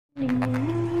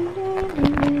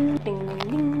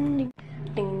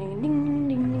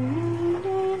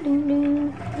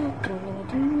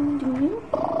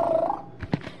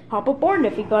Hop aboard,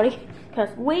 everybody,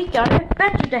 because we got an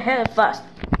adventure ahead of us.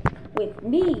 With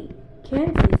me,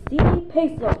 Kansas City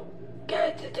Peso.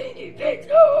 Kansas City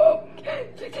Peso!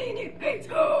 Kansas City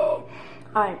Peso!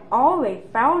 I'm always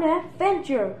found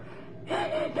adventure.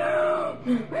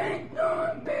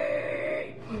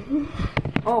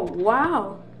 Oh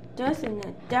wow, doesn't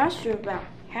a dasher about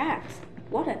hacks?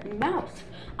 What a mouse!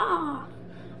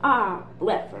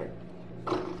 Leopard.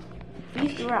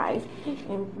 Feast your eyes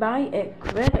and buy a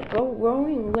credible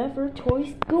rolling lever toy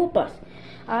school bus.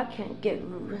 I can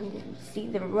see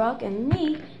the rug and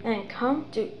me and come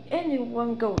to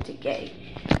anyone go to gay.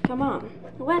 Come on,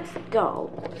 let's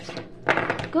go.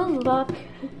 Good luck.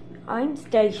 I'm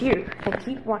stay here and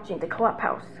keep watching the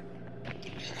Clubhouse.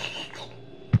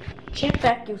 Check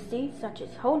back your seat, such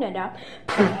as hold it up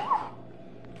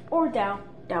or down.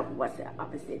 That was the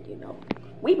opposite, you know.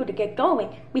 We better get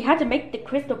going. We had to make the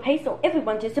crystal paste so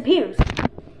everyone disappears.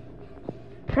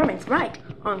 Herman's right.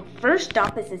 On first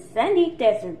stop is the sandy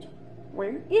desert.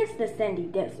 Where is the sandy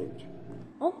desert?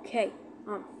 Okay,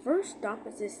 on first stop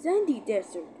is the sandy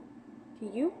desert.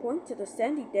 Can you point to the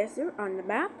sandy desert on the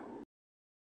map?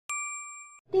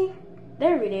 Ding.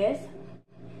 There it is.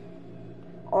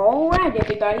 Alright,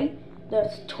 everybody.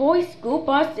 The toy school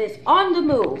bus is on the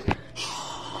move.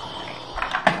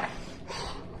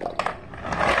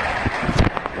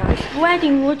 Nice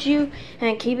wedding, would you?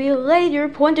 And keep it later,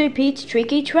 Pointer Pete's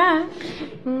tricky trap.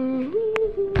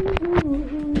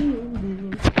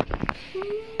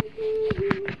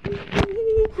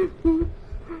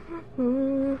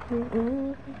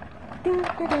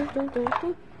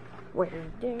 Where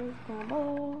there's a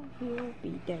ball, he'll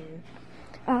be there.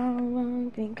 Our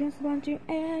fingers want you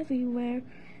everywhere.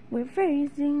 We're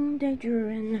facing danger,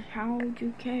 and how do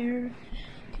you care?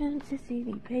 Kansas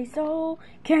City Peso,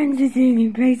 Kansas City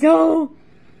Peso.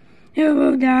 You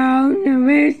go down the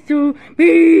way to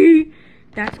me.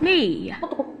 That's me.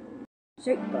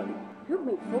 Say, buddy, help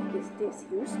me focus this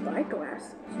here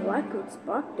spyglass so I could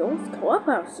spot those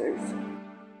clubhousers.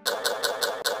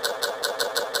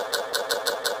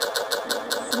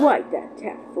 Swipe that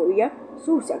tap for ya,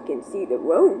 so I can see the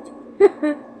road.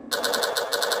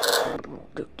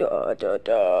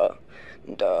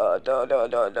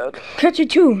 Catch a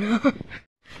tune.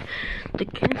 The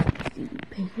Kansas City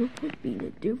Peso will be a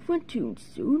different tune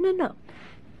soon enough.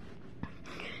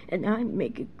 And I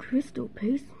make a crystal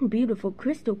paste, beautiful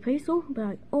crystal peso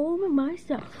by all of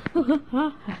myself.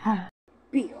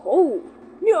 Behold.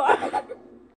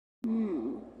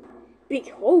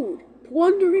 Behold.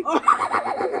 Wondering.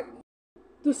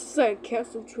 The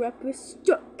sandcastle trap is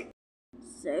stuck.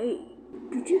 Say,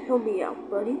 could you help me out,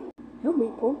 buddy? Help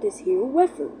me pull this here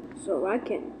lever so I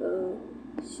can,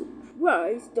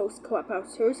 surprise those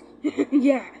clubhousers.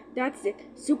 Yeah, that's it.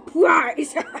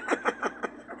 Surprise!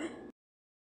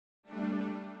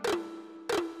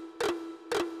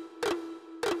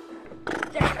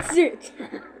 That's it!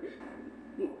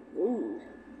 Behold,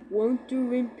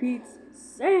 Wondering Pete's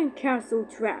sandcastle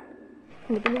trap.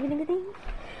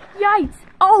 Yikes!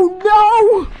 Oh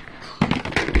no!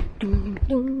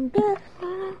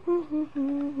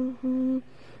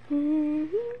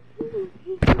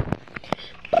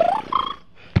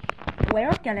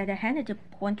 Well, gotta hand it to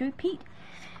Pointer Pete.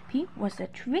 Pete was a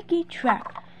tricky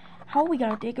trap. How we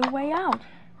gonna dig a way out?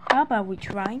 How about we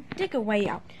try and dig a way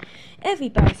out?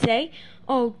 Everybody say,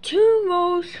 "Oh,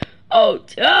 Tumos! Oh,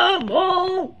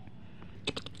 Tumo!"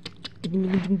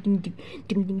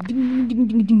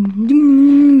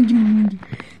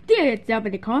 Did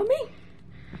somebody call me?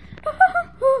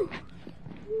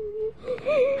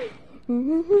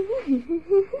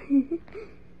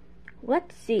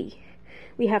 Let's see.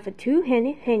 We have a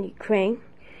two-handed crane,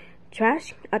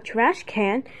 a trash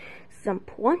can, some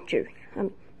plungers,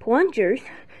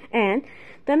 and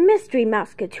the mystery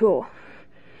musketeer.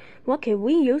 What can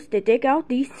we use to dig out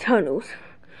these tunnels?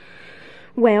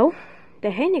 Well, the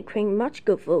handed crane much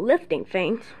good for lifting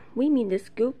things. We need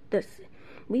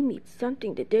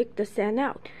something to dig the sand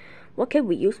out. What can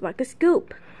we use like a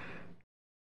scoop?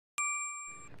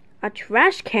 A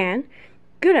trash can?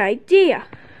 Good idea.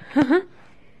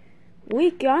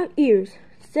 We got ears.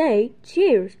 Say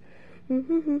cheers.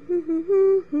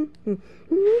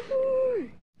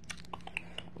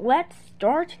 Let's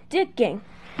start digging.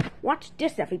 Watch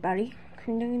this, everybody.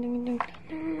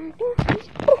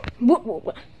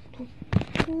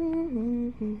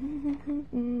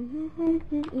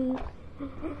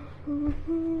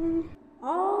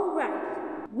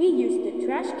 Alright, we used the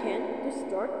trash can to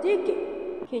start digging.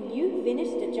 Can you finish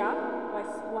the job by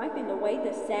swiping away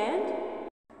the sand?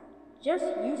 Just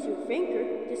use your finger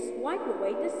to swipe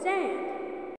away the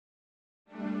sand.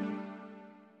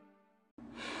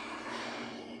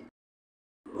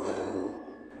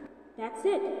 That's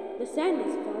it. The sand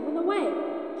is falling away.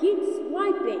 Keep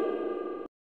swiping.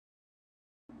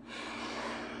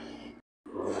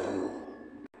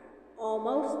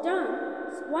 Almost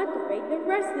done. Swipe away the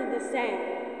rest of the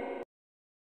sand.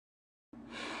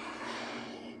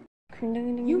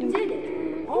 You did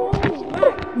it. All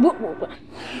right. Whoa.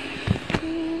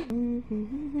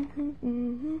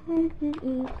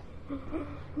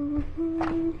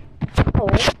 Oh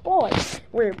boy,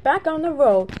 we're back on the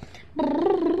road.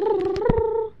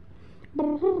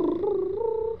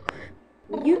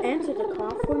 Will you answer the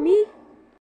call for me?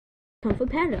 Kung Fu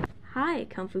Panda. Hi,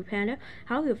 Kung Fu Panda.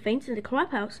 How are things in the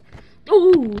clubhouse?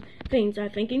 Oh, things are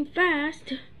thinking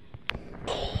fast.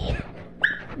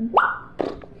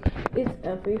 It's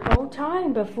every whole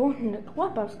time before the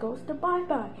clubhouse goes to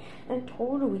bye-bye and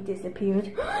totally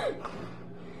disappeared.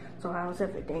 So how's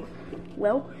everything?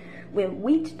 Well, we've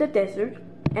reached the desert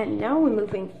and now we're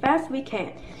moving fast we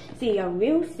can. See you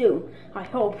real soon, I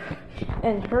hope.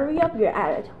 And hurry up, you're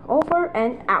at it. Over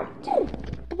and out.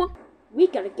 We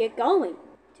gotta get going.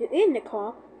 To end the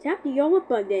call, tap the yellow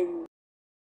button.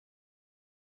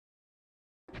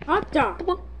 Hot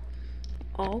dog.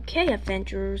 Okay,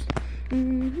 adventurers.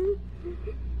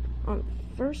 Our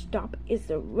first stop is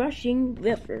the rushing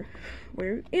river.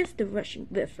 Where is the rushing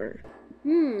river?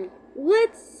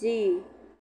 Let's see.